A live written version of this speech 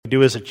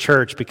do as a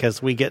church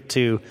because we get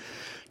to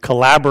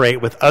collaborate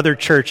with other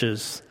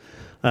churches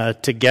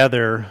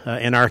together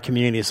in our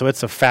community. So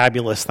it's a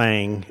fabulous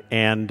thing.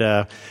 And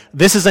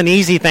this is an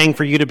easy thing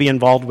for you to be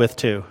involved with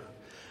too.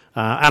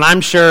 And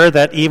I'm sure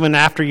that even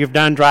after you've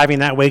done driving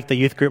that week, the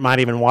youth group might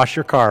even wash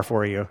your car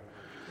for you.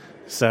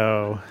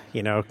 So,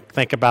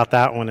 think about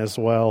that one as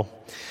well.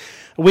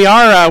 We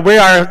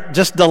are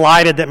just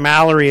delighted that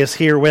Mallory is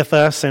here with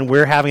us, and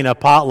we're having a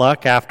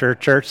potluck after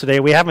church today.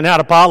 We haven't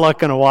had a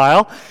potluck in a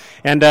while,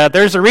 and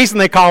there's a reason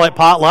they call it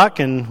potluck,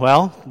 and,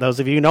 well, those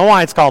of you know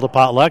why it's called a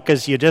potluck,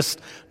 because you just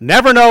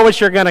never know what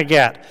you're going to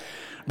get.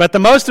 But the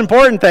most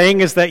important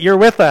thing is that you're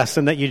with us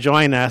and that you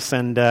join us,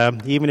 and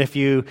even if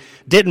you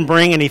didn't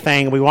bring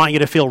anything, we want you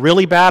to feel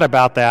really bad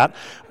about that.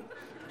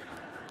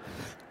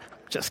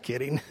 Just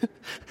kidding.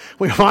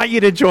 We want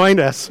you to join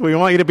us. We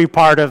want you to be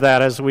part of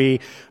that as we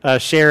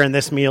share in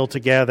this meal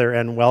together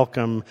and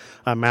welcome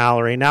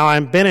Mallory. Now,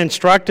 I've been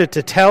instructed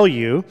to tell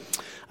you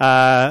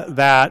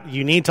that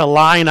you need to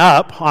line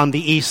up on the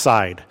east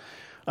side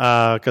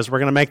because we're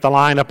going to make the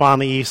line up on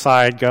the east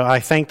side go. I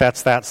think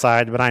that's that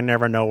side, but I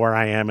never know where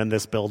I am in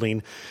this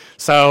building.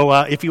 So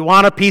if you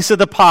want a piece of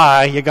the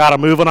pie, you got to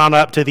move it on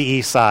up to the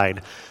east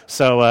side.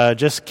 So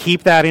just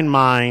keep that in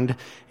mind,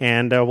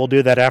 and we'll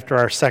do that after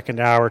our second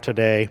hour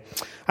today.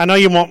 I know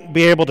you won't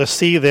be able to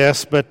see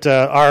this, but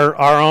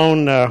our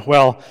own,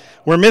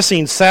 we're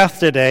missing Seth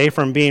today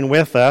from being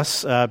with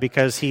us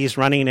because he's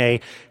running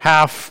a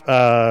half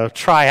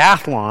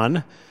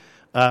triathlon,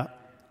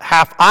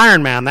 half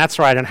Ironman, that's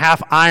right, and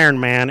half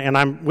Ironman,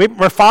 and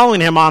we're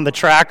following him on the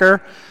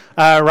tracker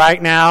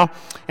right now,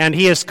 and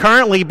he is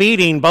currently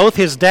beating both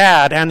his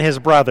dad and his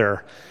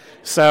brother.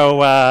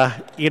 So,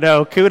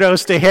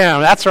 kudos to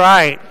him. That's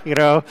right,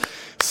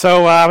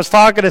 So I was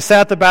talking to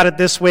Seth about it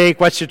this week.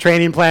 What's your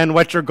training plan?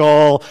 What's your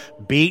goal?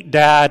 Beat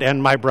Dad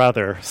and my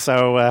brother.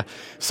 So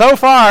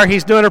far,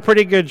 he's doing a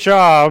pretty good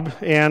job.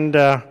 And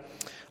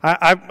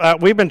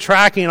we've been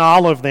tracking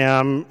all of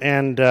them.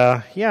 And,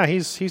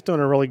 he's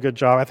doing a really good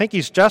job. I think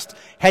he's just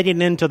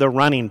heading into the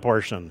running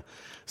portion.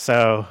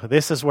 So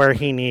this is where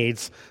he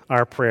needs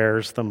our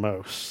prayers the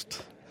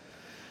most.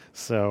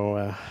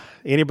 So...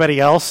 anybody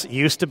else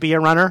used to be a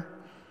runner?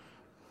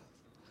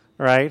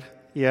 Right?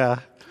 Yeah.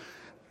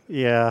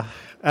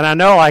 And I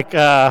know,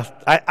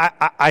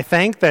 I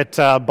think that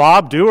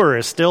Bob Dewar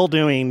is still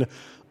doing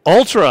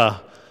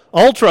ultra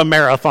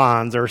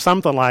marathons or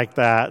something like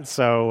that.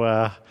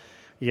 So,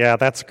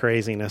 that's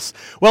craziness.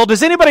 Well,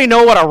 does anybody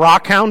know what a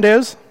rock hound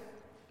is?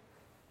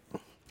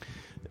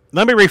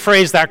 Let me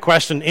rephrase that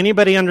question.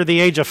 Anybody under the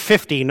age of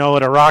 50 know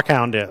what a rock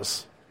hound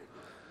is?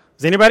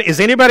 Is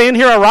anybody in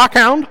here a rock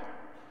hound?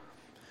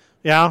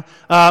 Yeah,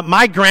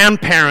 my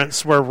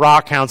grandparents were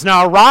rock hounds.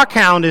 Now, a rock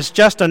hound is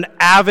just an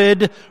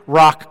avid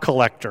rock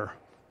collector,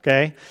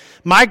 okay?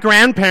 My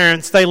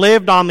grandparents, they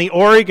lived on the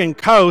Oregon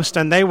coast,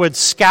 and they would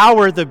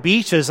scour the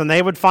beaches, and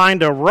they would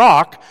find a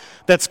rock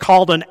that's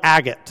called an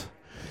agate.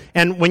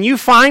 And when you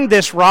find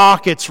this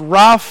rock, it's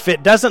rough,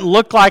 it doesn't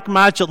look like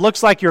much, it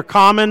looks like your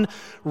common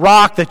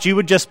rock that you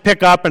would just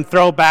pick up and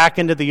throw back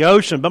into the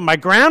ocean. But my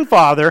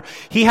grandfather,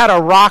 he had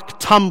a rock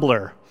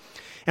tumbler.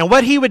 And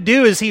what he would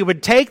do is he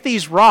would take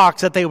these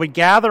rocks that they would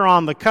gather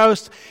on the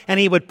coast,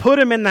 and he would put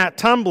them in that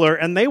tumbler,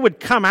 and they would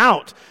come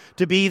out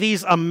to be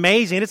these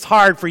amazing. It's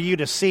hard for you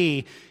to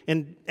see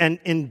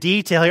in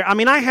detail here. I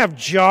mean, I have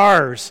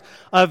jars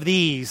of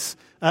these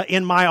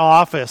in my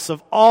office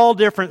of all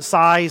different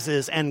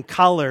sizes and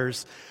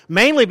colors,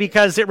 mainly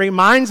because it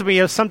reminds me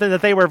of something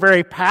that they were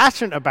very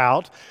passionate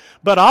about,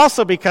 but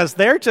also because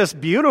they're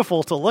just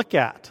beautiful to look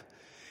at.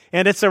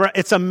 And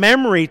it's a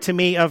memory to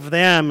me of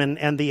them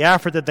and the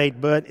effort that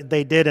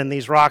they did in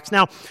these rocks.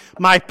 Now,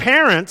 my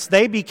parents,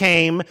 they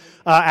became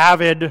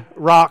avid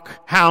rock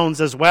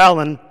hounds as well,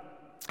 and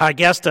I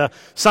guess to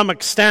some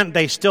extent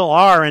they still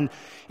are.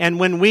 And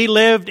when we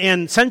lived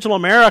in Central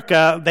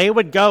America, they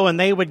would go and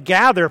they would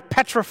gather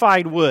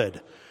petrified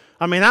wood.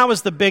 I mean, that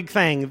was the big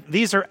thing.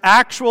 These are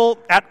actual,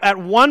 at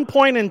one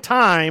point in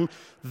time,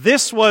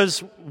 this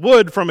was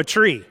wood from a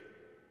tree.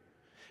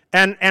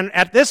 And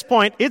at this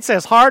point, it's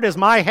as hard as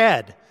my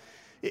head.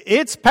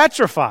 It's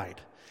petrified.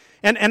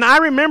 And I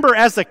remember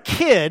as a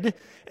kid,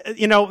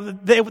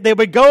 they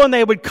would go and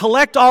they would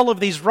collect all of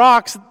these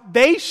rocks.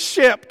 They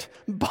shipped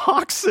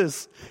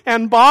boxes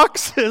and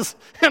boxes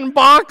and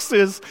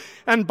boxes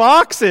and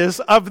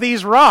boxes of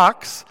these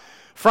rocks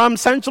from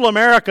Central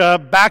America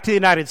back to the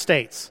United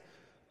States.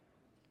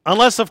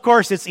 Unless, of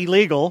course, it's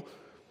illegal.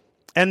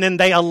 And then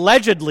they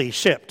allegedly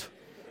shipped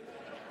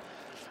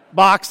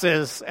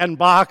boxes and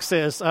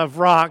boxes of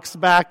rocks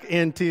back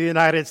into the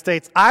United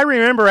States. I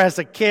remember as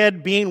a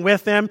kid being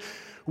with them.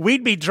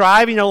 We'd be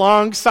driving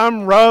along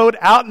some road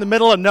out in the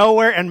middle of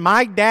nowhere, and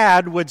my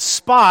dad would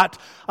spot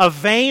a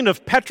vein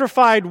of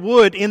petrified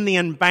wood in the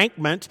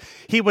embankment.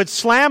 He would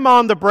slam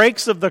on the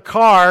brakes of the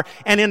car,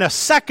 and in a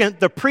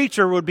second, the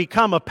preacher would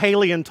become a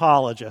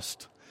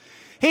paleontologist.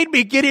 he'd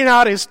be getting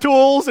out his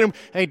tools and,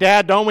 hey,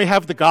 Dad, don't we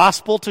have the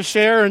gospel to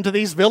share into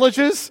these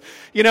villages?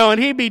 And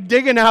he'd be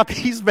digging out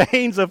these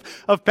veins of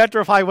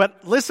petrified wood.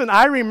 Listen,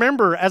 I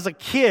remember as a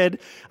kid,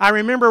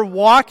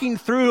 walking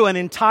through an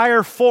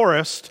entire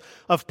forest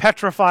of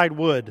petrified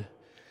wood.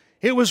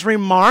 It was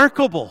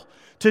remarkable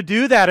to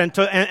do that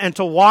and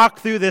to walk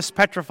through this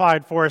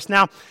petrified forest.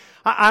 Now,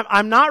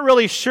 I'm not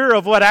really sure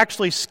of what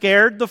actually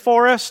scared the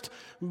forest,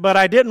 but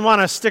I didn't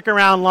want to stick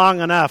around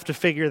long enough to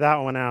figure that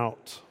one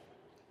out.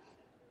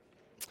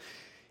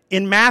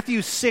 In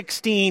Matthew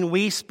 16,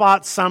 we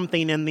spot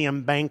something in the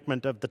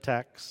embankment of the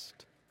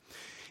text.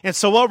 And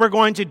so what we're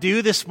going to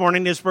do this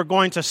morning is we're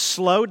going to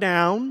slow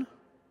down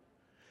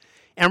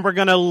and we're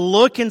going to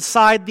look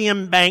inside the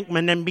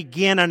embankment and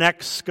begin an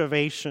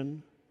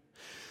excavation.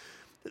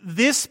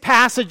 This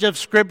passage of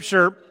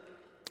Scripture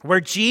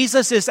where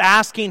Jesus is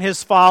asking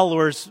his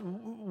followers,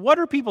 what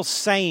are people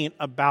saying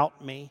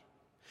about me?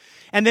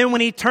 And then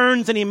when he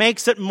turns and he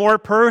makes it more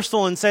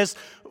personal and says,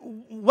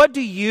 what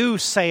do you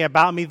say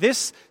about me?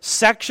 This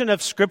section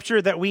of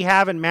Scripture that we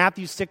have in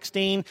Matthew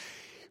 16,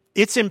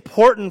 it's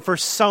important for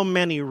so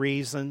many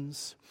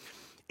reasons.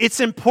 It's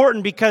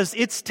important because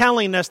it's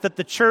telling us that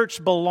the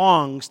church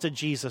belongs to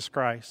Jesus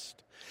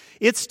Christ.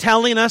 It's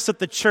telling us that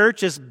the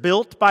church is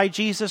built by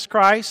Jesus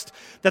Christ,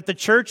 that the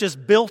church is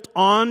built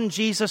on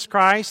Jesus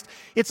Christ.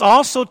 It's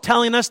also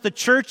telling us the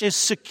church is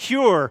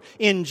secure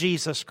in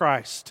Jesus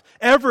Christ,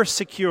 ever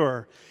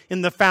secure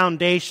in the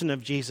foundation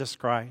of Jesus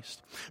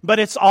Christ. But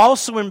it's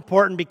also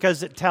important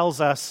because it tells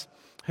us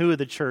who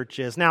the church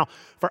is. Now,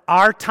 for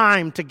our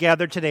time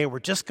together today, we're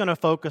just going to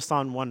focus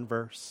on one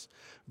verse.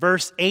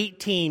 Verse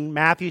 18,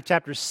 Matthew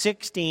chapter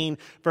 16,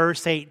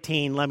 verse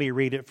 18. Let me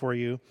read it for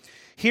you.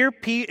 Here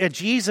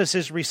Jesus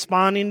is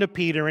responding to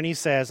Peter, and he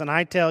says, and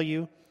I tell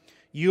you,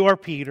 you are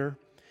Peter,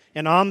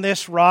 and on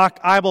this rock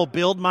I will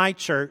build my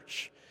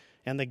church,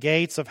 and the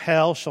gates of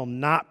hell shall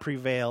not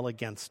prevail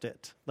against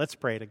it. Let's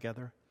pray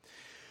together.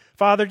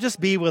 Father,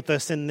 just be with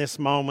us in this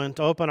moment.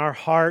 Open our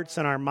hearts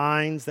and our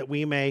minds that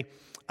we may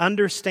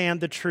understand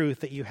the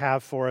truth that you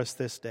have for us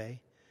this day.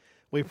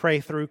 We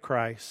pray through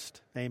Christ.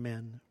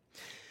 Amen.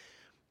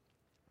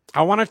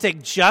 I want to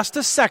take just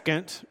a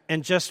second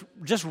and just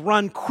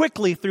run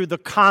quickly through the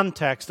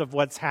context of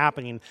what's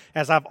happening,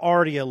 as I've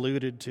already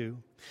alluded to.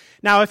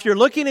 Now, if you're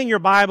looking in your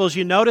Bibles,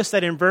 you notice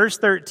that in verse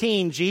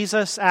 13,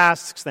 Jesus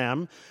asks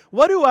them,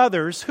 who do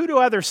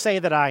others say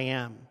that I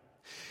am?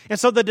 And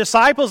so the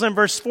disciples in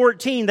verse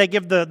 14, they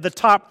give the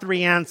top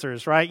three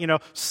answers, right?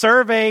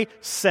 Survey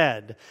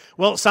said.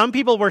 Well, some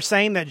people were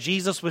saying that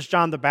Jesus was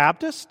John the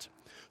Baptist.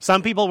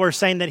 Some people were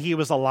saying that he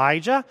was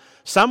Elijah.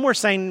 Some were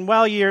saying,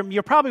 well,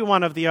 you're probably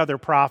one of the other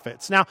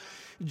prophets. Now,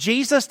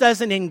 Jesus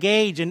doesn't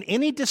engage in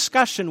any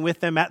discussion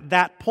with them at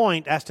that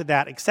point as to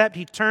that, except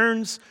he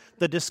turns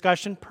the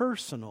discussion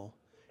personal.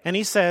 And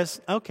he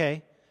says,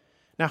 okay,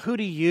 now who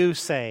do you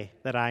say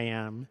that I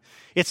am?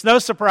 It's no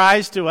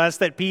surprise to us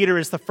that Peter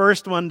is the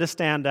first one to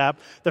stand up,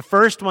 the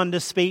first one to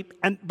speak.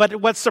 But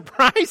what's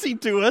surprising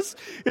to us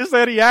is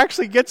that he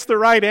actually gets the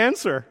right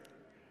answer.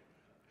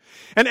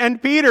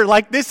 And Peter,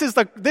 this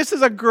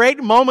is a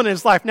great moment in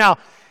his life. Now,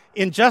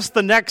 in just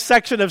the next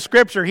section of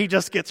Scripture, he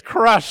just gets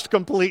crushed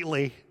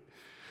completely.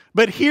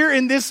 But here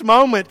in this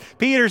moment,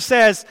 Peter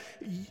says,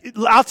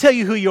 I'll tell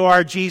you who you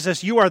are,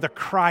 Jesus. You are the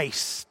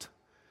Christ,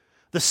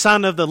 the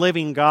Son of the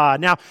living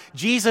God. Now,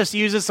 Jesus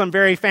uses some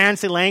very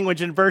fancy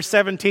language in verse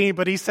 17,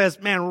 but he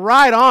says, man,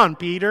 right on,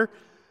 Peter.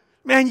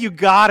 Man, you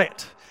got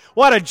it.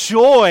 What a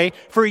joy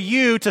for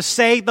you to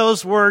say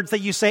those words that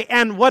you say.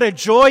 And what a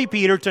joy,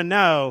 Peter, to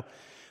know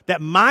that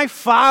my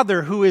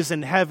Father who is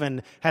in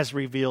heaven has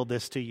revealed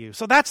this to you.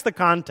 So that's the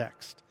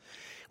context.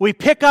 We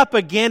pick up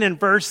again in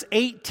verse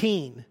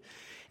 18.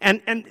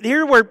 And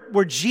here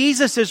where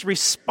Jesus is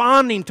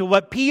responding to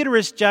what Peter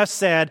has just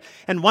said.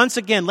 And once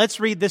again, let's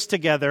read this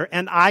together.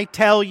 And I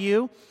tell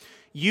you,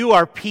 you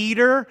are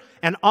Peter,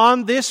 and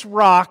on this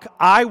rock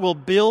I will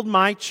build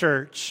my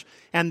church,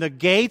 and the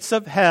gates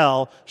of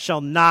hell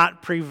shall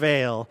not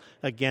prevail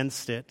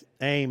against it.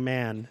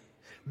 Amen.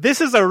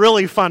 This is a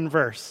really fun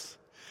verse.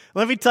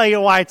 Let me tell you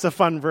why it's a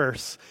fun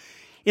verse.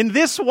 In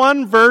this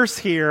one verse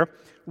here,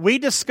 we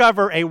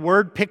discover a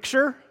word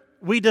picture,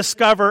 we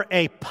discover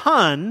a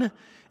pun,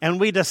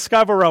 and we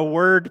discover a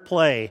word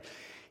play.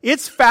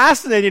 It's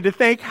fascinating to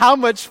think how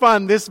much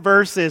fun this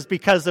verse is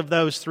because of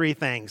those three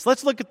things.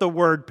 Let's look at the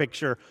word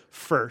picture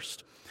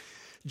first.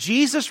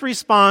 Jesus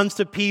responds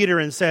to Peter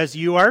and says,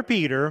 you are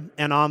Peter,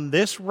 and on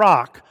this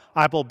rock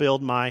I will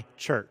build my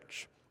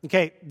church.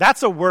 Okay,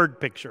 that's a word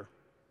picture,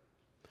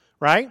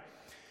 right?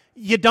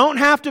 You don't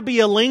have to be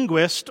a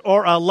linguist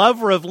or a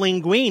lover of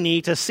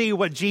linguini to see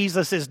what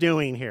Jesus is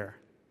doing here,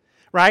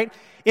 right?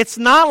 It's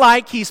not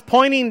like he's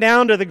pointing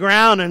down to the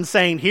ground and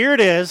saying, here it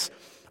is,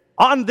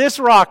 on this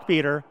rock,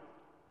 Peter,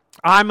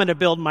 I'm going to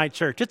build my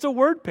church. It's a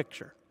word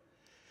picture.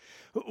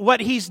 What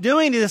he's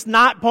doing is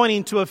not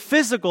pointing to a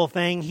physical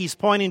thing, he's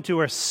pointing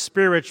to a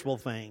spiritual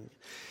thing.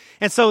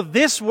 And so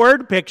this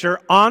word picture,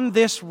 on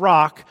this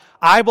rock,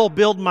 I will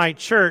build my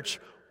church.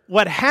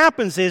 What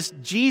happens is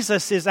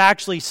Jesus is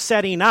actually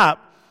setting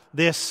up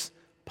this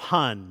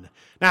pun.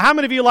 Now, how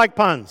many of you like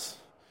puns?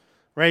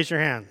 Raise your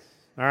hand.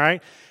 All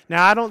right.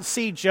 Now, I don't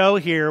see Joe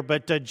here,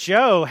 but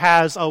Joe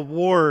has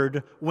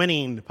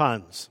award-winning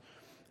puns.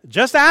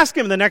 Just ask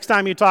him the next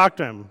time you talk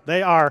to him.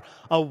 They are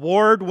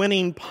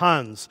award-winning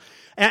puns.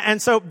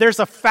 And so there's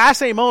a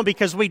fascinating moment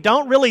because we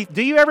don't really,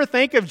 do you ever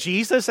think of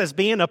Jesus as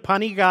being a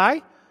punny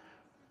guy?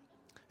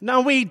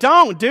 No, we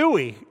don't, do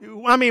we?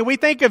 I mean, we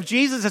think of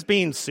Jesus as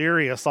being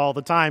serious all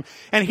the time.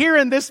 And here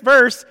in this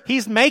verse,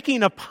 he's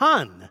making a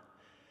pun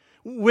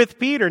with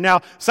Peter.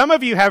 Now, some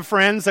of you have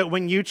friends that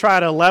when you try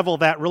to level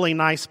that really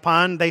nice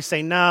pun, they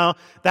say, no,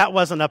 that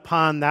wasn't a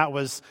pun, that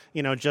was,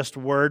 just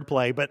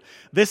wordplay. But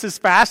this is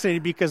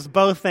fascinating because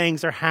both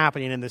things are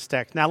happening in this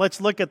text. Now, let's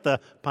look at the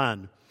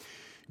pun.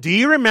 Do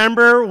you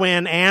remember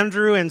when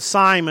Andrew and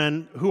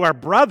Simon, who are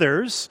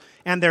brothers,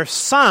 and they're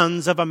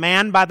sons of a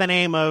man by the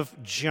name of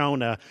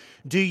Jonah,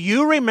 do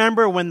you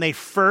remember when they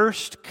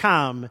first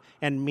come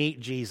and meet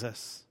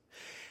Jesus?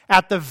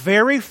 At the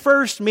very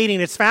first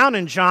meeting, it's found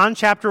in John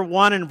chapter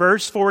 1 and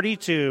verse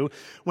 42,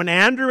 when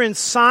Andrew and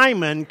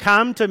Simon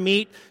come to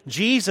meet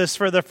Jesus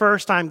for the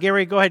first time.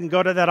 Gary, go ahead and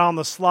go to that on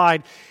the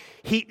slide.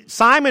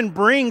 Simon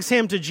brings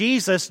him to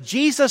Jesus.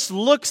 Jesus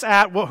looks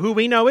at who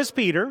we know as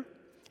Peter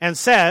and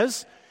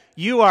says,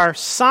 "You are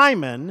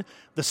Simon,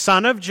 the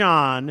son of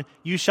John.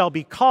 You shall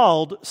be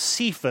called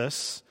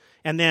Cephas."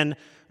 And then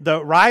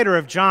the writer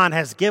of John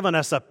has given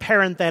us a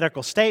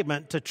parenthetical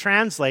statement to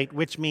translate,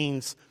 which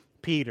means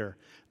Peter.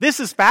 This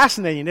is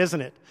fascinating,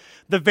 isn't it?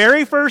 The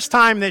very first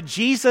time that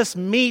Jesus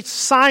meets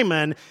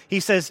Simon, he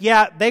says,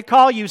 yeah, they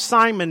call you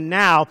Simon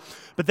now,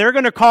 but they're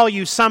going to call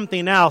you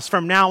something else.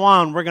 From now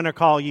on, we're going to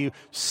call you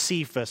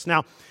Cephas.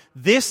 Now,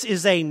 this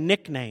is a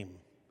nickname,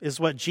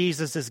 is what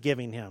Jesus is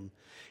giving him.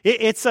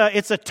 It's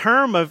a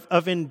term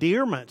of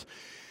endearment.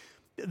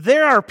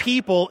 There are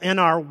people in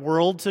our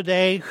world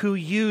today who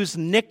use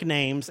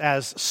nicknames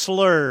as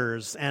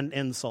slurs and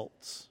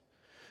insults.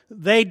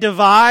 They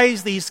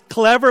devise these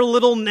clever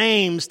little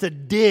names to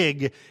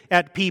dig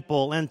at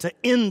people and to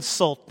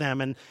insult them,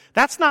 and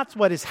that's not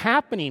what is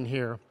happening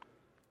here.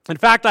 In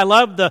fact, I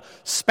love the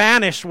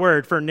Spanish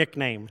word for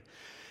nickname.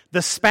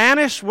 The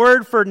Spanish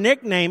word for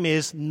nickname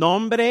is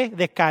nombre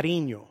de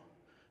cariño.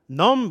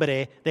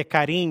 Nombre de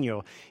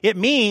cariño. It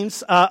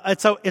means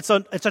it's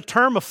a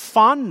term of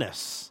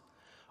fondness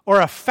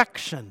or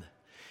affection.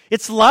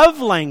 It's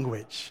love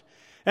language.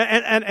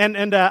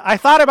 And I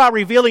thought about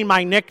revealing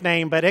my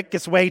nickname, but it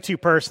gets way too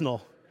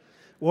personal.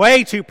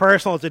 Way too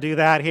personal to do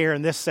that here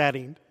in this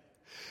setting.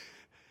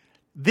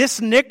 This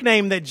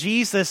nickname that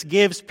Jesus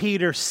gives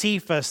Peter,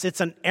 Cephas,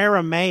 it's an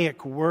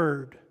Aramaic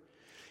word.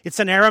 It's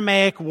an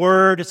Aramaic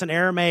word, it's an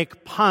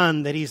Aramaic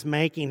pun that he's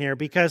making here,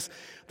 because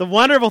the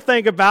wonderful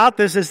thing about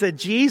this is that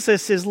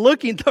Jesus is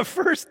looking the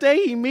first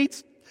day he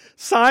meets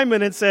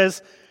Simon and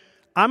says,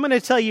 I'm going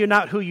to tell you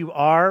not who you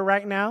are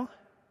right now,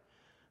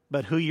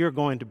 but who you're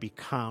going to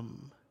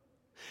become.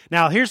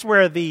 Now, here's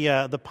where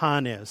the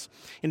pun is.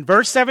 In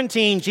verse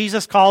 17,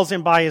 Jesus calls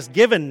him by his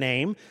given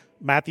name,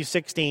 Matthew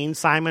 16,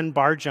 Simon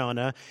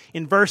Bar-Jonah.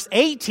 In verse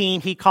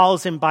 18, he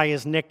calls him by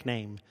his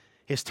nickname,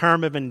 his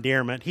term of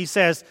endearment. He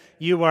says,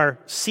 you are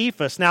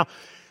Cephas. Now,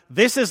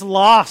 this is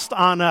lost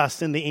on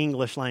us in the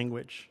English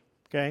language,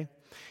 okay?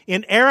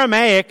 In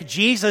Aramaic,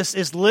 Jesus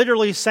is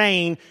literally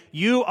saying,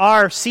 you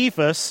are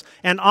Cephas,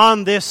 and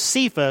on this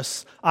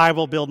Cephas I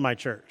will build my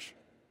church.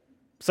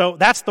 So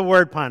that's the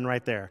word pun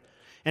right there.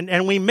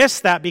 And we miss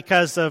that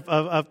because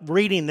of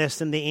reading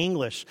this in the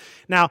English.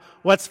 Now,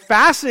 what's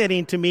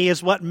fascinating to me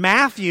is what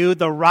Matthew,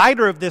 the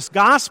writer of this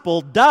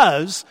gospel,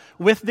 does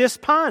with this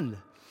pun.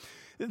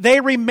 They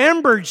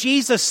remember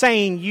Jesus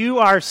saying, you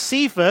are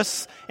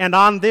Cephas, and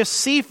on this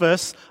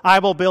Cephas I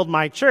will build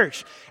my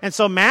church. And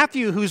so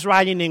Matthew, who's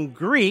writing in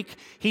Greek,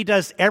 he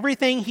does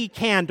everything he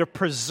can to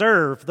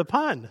preserve the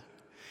pun.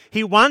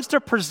 He wants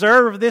to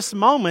preserve this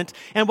moment,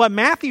 and what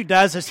Matthew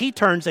does is he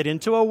turns it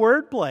into a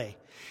wordplay.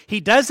 He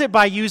does it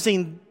by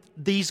using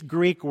these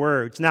Greek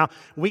words. Now,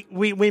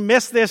 we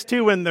miss this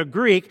too in the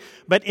Greek,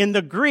 but in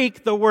the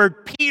Greek, the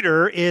word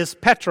Peter is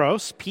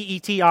Petros,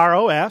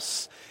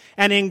 P-E-T-R-O-S,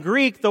 and in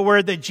Greek, the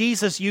word that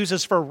Jesus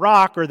uses for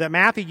rock, or that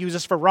Matthew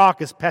uses for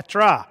rock, is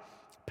Petra.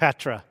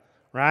 Petra,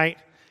 right?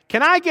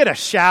 Can I get a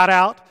shout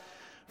out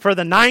for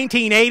the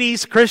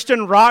 1980s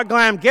Christian rock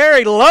glam?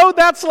 Gary, load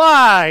that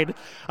slide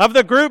of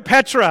the group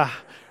Petra,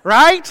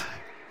 right?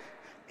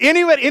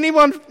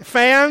 Anyone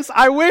fans?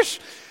 I wish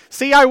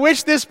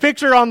this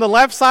picture on the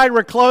left side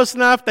were close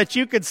enough that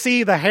you could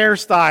see the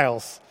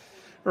hairstyles,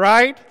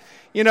 right?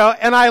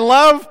 And I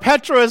love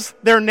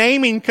their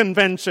naming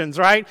conventions,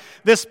 right?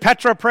 This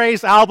Petra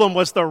Praise album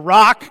was The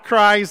Rock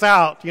Cries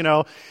Out,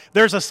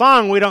 There's a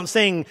song we don't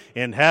sing,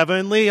 in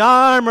heavenly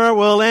armor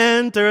we'll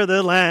enter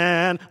the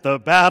land, the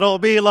battle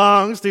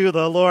belongs to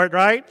the Lord,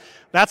 right?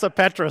 That's a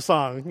Petra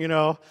song,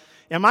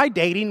 Am I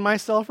dating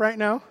myself right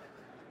now?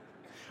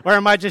 Or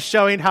am I just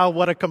showing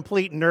what a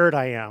complete nerd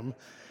I am?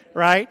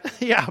 Right?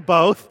 Yeah,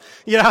 both.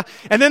 Yeah.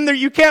 And then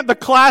the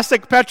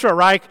classic Petra,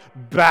 right?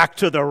 Back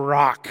to the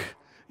rock.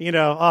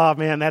 Oh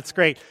man, that's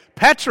great.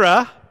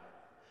 Petra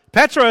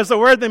Petra is a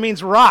word that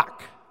means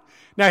rock.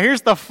 Now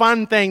here's the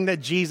fun thing that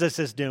Jesus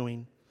is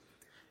doing.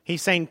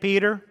 He's saying,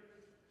 Peter,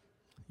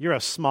 you're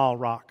a small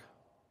rock.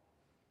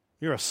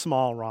 You're a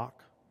small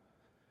rock.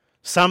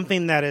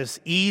 Something that is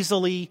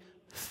easily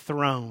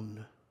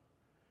thrown.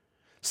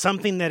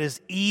 Something that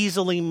is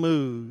easily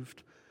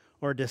moved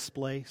or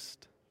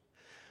displaced.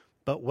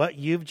 But what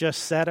you've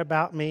just said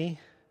about me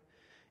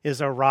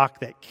is a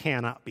rock that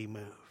cannot be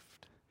moved.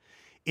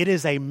 It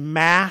is a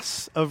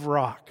mass of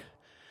rock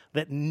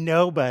that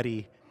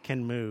nobody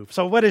can move.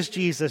 So what is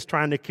Jesus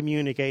trying to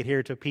communicate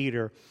here to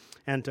Peter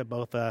and to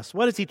both us?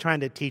 What is he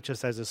trying to teach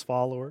us as his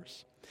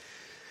followers?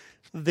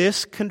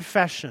 This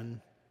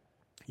confession,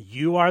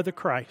 you are the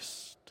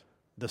Christ,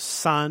 the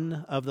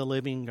Son of the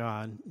living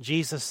God.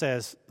 Jesus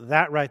says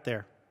that right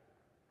there,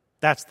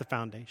 that's the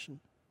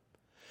foundation.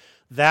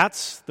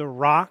 That's the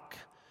rock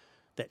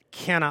that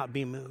cannot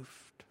be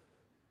moved,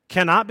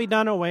 cannot be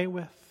done away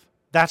with.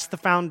 That's the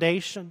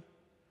foundation.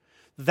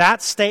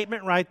 That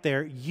statement right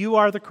there, you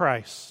are the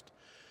Christ,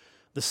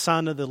 the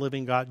Son of the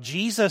living God.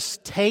 Jesus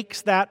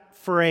takes that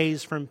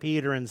phrase from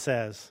Peter and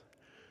says,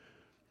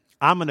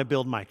 I'm going to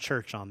build my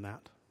church on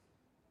that.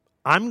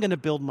 I'm going to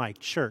build my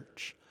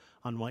church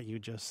on what you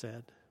just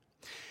said.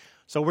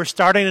 So we're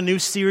starting a new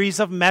series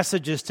of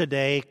messages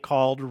today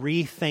called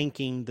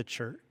Rethinking the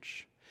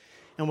Church.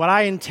 And what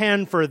I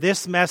intend for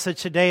this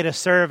message today to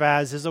serve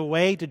as is a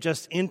way to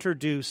just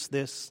introduce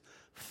this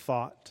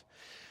thought.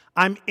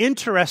 I'm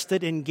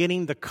interested in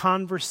getting the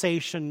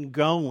conversation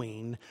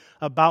going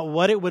about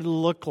what it would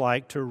look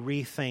like to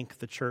rethink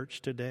the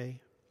church today.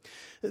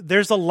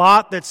 There's a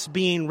lot that's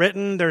being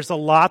written, there's a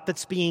lot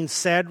that's being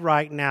said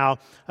right now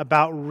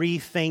about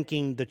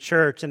rethinking the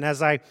church. And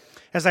as I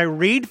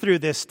read through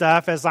this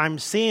stuff, as I'm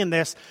seeing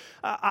this,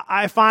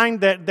 I find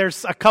that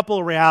there's a couple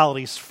of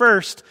realities.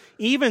 First,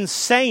 even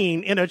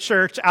saying in a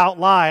church out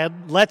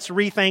loud, let's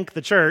rethink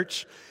the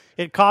church,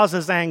 it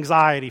causes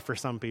anxiety for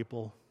some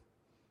people.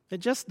 It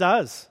just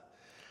does.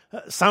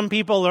 Some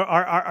people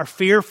are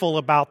fearful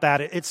about that.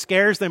 It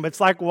scares them.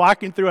 It's like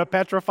walking through a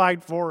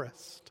petrified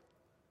forest.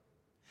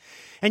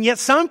 And yet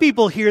some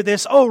people hear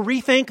this,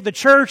 rethink the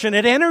church, and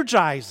it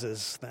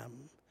energizes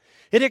them.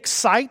 It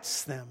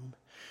excites them.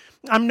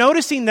 I'm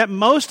noticing that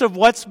most of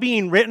what's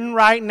being written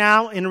right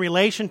now in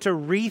relation to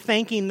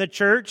rethinking the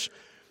church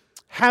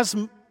has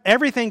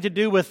everything to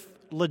do with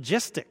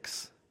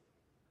logistics.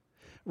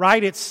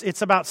 Right?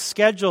 It's about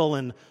schedule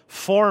and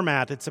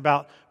format. It's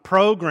about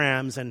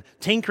programs and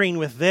tinkering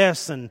with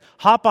this and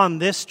hop on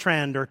this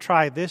trend or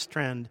try this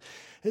trend.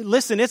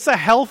 Listen, it's a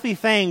healthy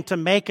thing to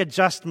make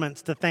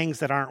adjustments to things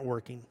that aren't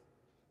working.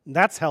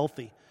 That's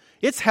healthy.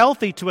 It's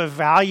healthy to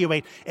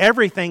evaluate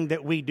everything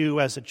that we do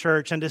as a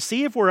church and to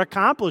see if we're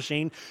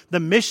accomplishing the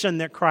mission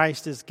that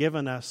Christ has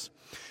given us.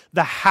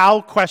 The how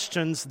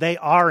questions, they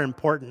are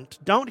important.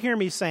 Don't hear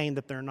me saying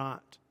that they're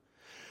not.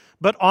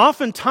 But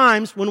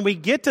oftentimes, when we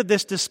get to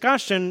this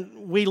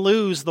discussion, we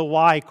lose the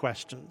why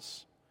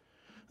questions.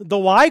 The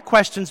why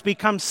questions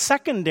become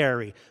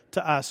secondary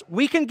to us.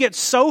 We can get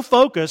so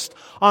focused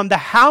on the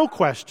how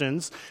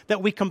questions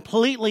that we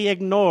completely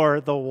ignore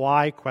the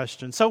why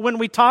questions. So when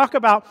we talk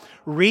about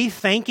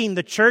rethinking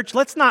the church,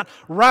 let's not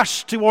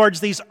rush towards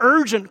these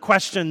urgent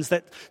questions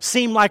that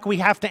seem like we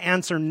have to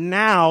answer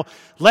now.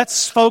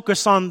 Let's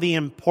focus on the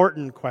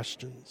important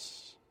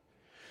questions.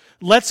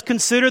 Let's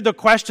consider the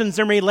questions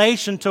in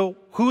relation to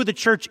who the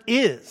church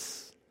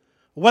is,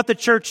 what the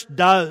church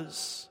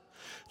does.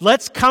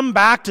 Let's come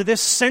back to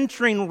this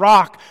centering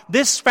rock,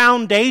 this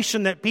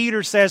foundation that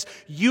Peter says,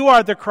 you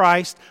are the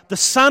Christ, the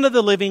Son of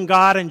the living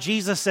God, and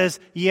Jesus says,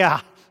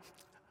 yeah,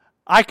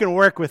 I can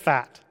work with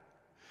that.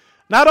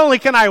 Not only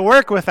can I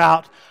work with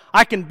that,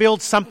 I can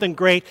build something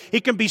great.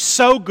 It can be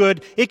so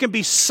good, it can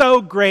be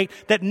so great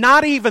that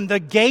not even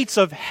the gates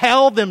of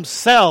hell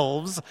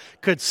themselves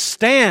could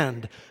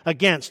stand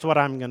against what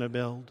I'm going to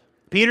build.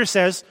 Peter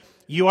says,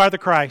 you are the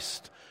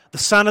Christ, the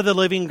Son of the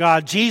living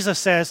God. Jesus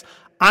says,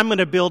 I'm going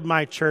to build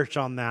my church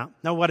on that.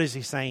 Now, what is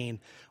he saying?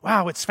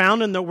 Wow, it's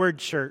found in the word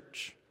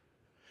church.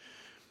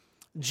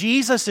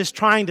 Jesus is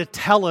trying to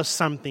tell us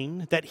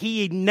something that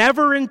he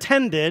never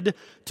intended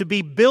to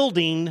be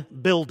building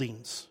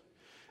buildings.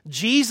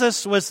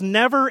 Jesus was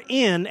never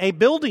in a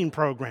building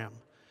program.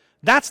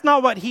 That's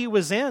not what he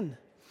was in.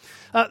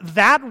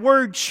 That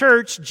word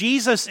church,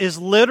 Jesus is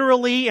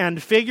literally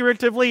and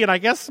figuratively, and I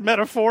guess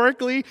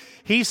metaphorically,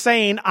 he's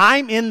saying,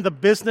 I'm in the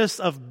business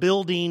of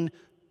building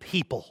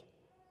people.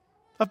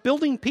 Of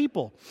building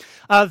people.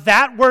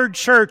 That word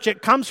church,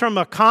 it comes from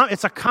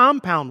it's a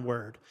compound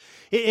word.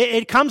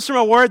 It comes from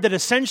a word that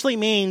essentially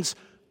means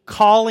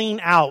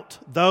calling out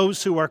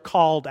those who are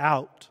called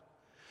out.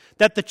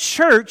 That the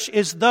church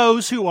is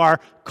those who are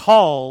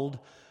called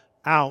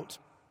out.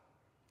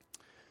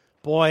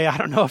 Boy, I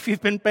don't know if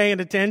you've been paying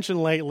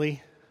attention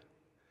lately,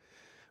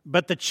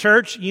 but the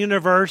church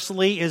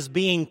universally is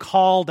being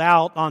called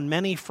out on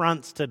many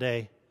fronts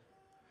today.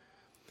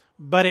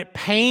 But it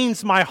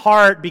pains my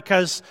heart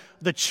because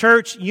the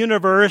church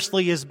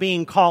universally is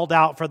being called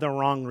out for the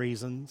wrong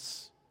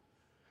reasons.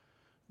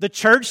 The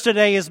church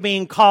today is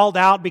being called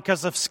out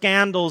because of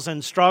scandals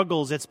and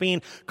struggles. It's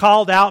being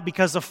called out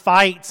because of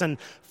fights and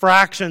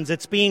fractions.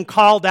 It's being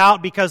called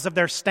out because of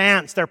their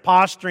stance, their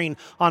posturing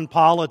on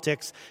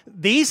politics.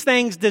 These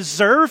things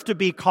deserve to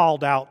be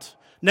called out,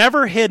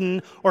 never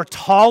hidden or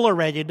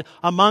tolerated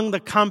among the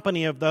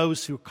company of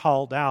those who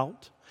called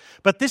out.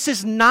 But this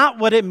is not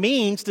what it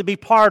means to be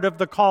part of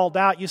the called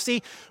out. You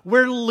see,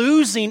 we're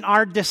losing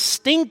our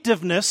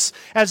distinctiveness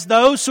as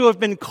those who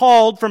have been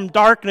called from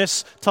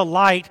darkness to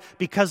light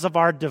because of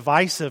our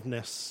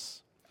divisiveness.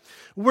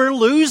 We're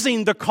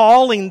losing the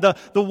calling, the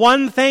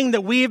one thing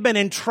that we have been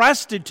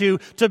entrusted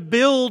to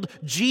build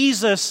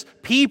Jesus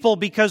people,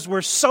 because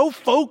we're so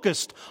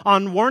focused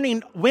on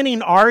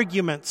winning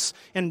arguments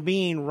and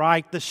being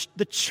right.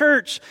 The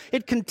church,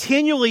 it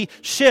continually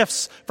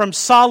shifts from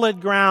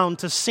solid ground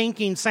to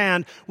sinking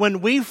sand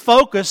when we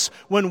focus,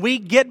 when we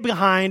get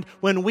behind,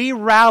 when we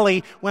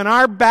rally, when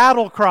our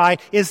battle cry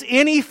is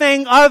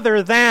anything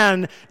other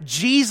than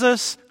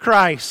Jesus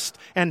Christ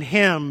and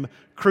Him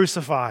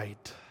crucified.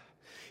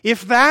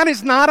 If that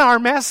is not our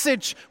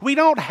message, we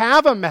don't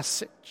have a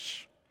message.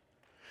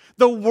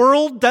 The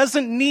world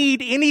doesn't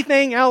need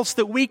anything else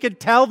that we could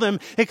tell them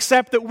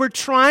except that we're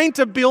trying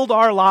to build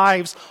our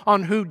lives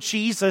on who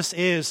Jesus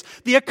is.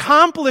 The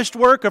accomplished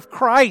work of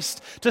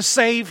Christ to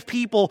save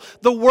people.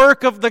 The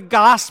work of the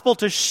gospel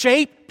to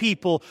shape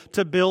people,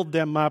 to build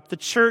them up. The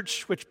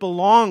church, which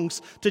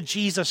belongs to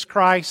Jesus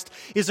Christ,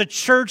 is a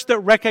church that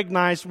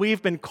recognizes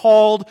we've been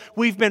called,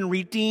 we've been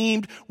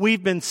redeemed,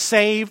 we've been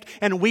saved,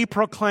 and we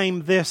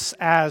proclaim this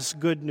as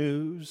good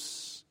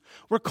news.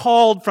 We're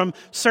called from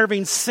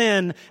serving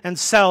sin and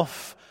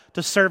self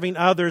to serving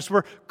others.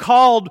 We're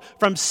called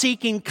from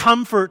seeking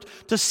comfort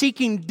to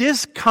seeking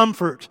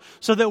discomfort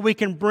so that we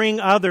can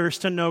bring others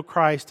to know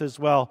Christ as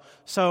well.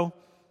 So,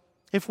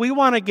 if we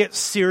want to get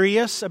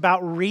serious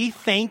about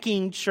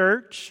rethinking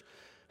church,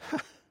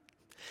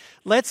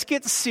 let's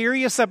get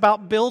serious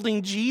about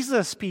building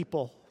Jesus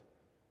people.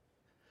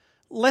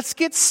 Let's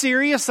get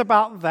serious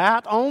about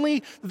that.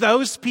 Only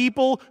those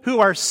people who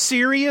are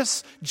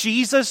serious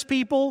Jesus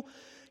people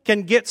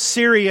can get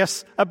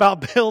serious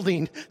about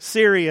building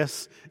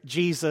serious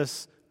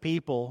Jesus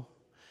people.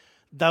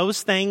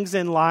 Those things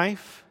in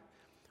life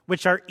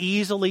which are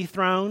easily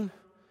thrown,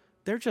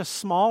 they're just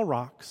small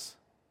rocks.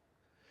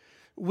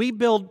 We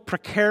build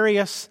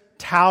precarious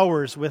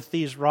towers with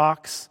these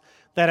rocks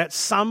that at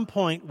some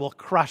point will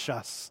crush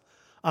us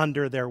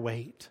under their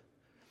weight.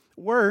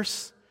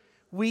 Worse,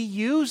 we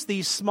use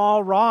these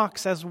small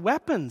rocks as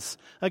weapons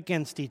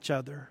against each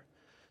other,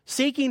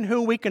 seeking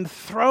who we can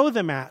throw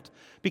them at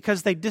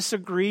because they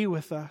disagree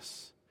with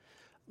us.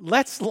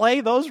 Let's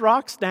lay those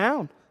rocks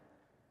down.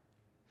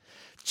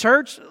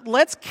 Church,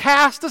 let's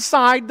cast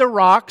aside the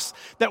rocks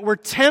that we're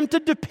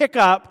tempted to pick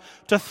up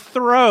to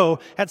throw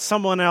at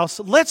someone else.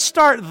 Let's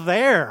start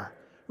there,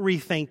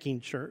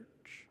 rethinking church.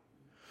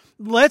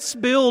 Let's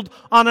build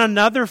on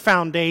another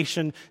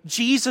foundation,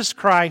 Jesus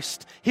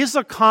Christ, His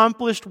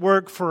accomplished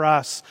work for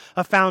us,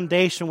 a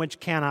foundation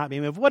which cannot be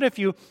moved. What if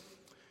you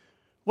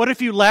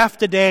left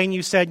today and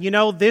you said,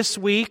 this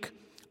week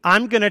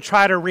I'm going to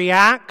try to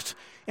react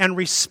and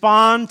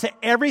respond to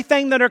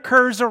everything that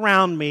occurs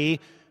around me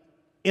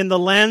in the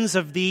lens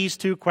of these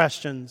two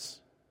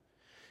questions.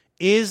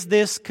 Is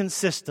this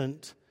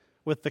consistent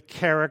with the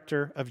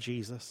character of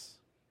Jesus?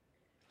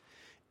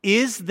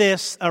 Is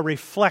this a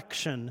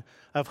reflection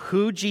of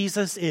who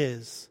Jesus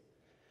is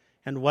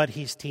and what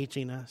He's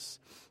teaching us?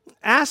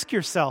 Ask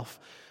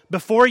yourself,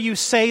 before you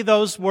say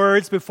those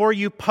words, before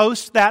you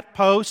post that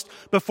post,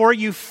 before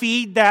you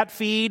feed that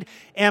feed,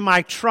 am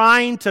I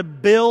trying to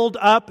build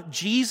up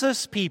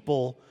Jesus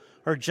people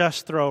or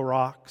just throw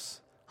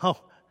rocks?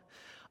 Oh,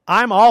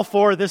 I'm all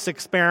for this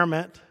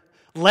experiment.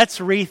 Let's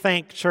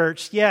rethink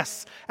church.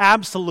 Yes,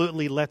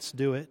 absolutely, let's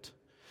do it.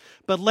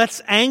 But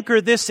let's anchor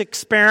this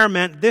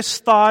experiment, this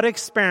thought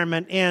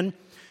experiment in,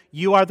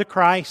 you are the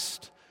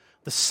Christ,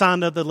 the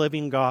Son of the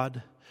living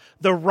God,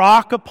 the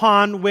rock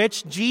upon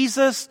which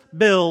Jesus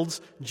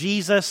builds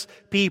Jesus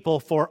people,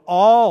 for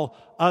all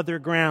other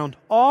ground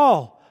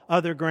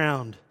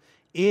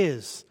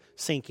is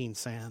sinking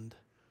sand.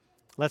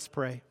 Let's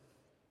pray.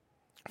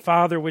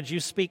 Father, would you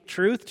speak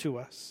truth to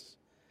us?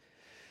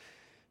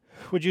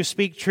 Would you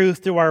speak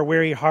truth to our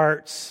weary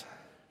hearts?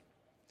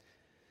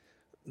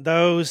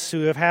 Those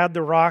who have had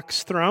the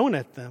rocks thrown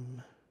at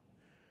them,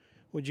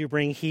 would you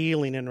bring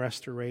healing and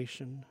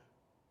restoration?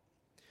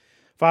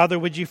 Father,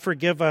 would you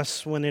forgive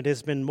us when it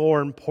has been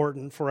more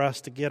important for us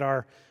to get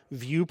our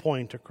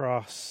viewpoint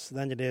across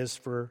than it is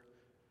for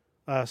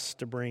us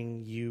to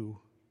bring you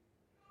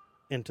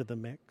into the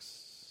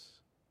mix?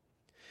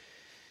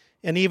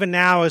 And even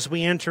now, as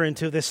we enter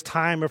into this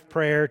time of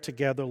prayer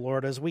together,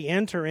 Lord, as we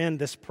enter in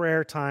this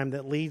prayer time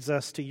that leads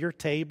us to your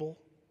table,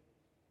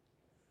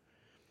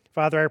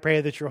 Father, I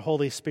pray that your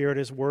Holy Spirit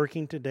is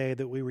working today,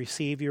 that we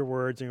receive your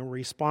words and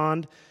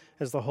respond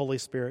as the Holy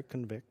Spirit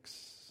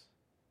convicts.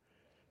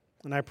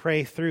 And I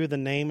pray through the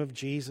name of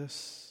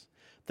Jesus,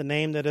 the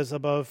name that is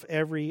above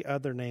every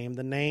other name,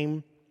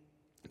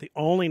 the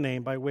only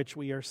name by which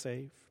we are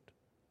saved.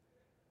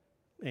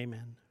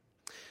 Amen.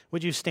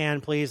 Would you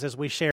stand, please, as we share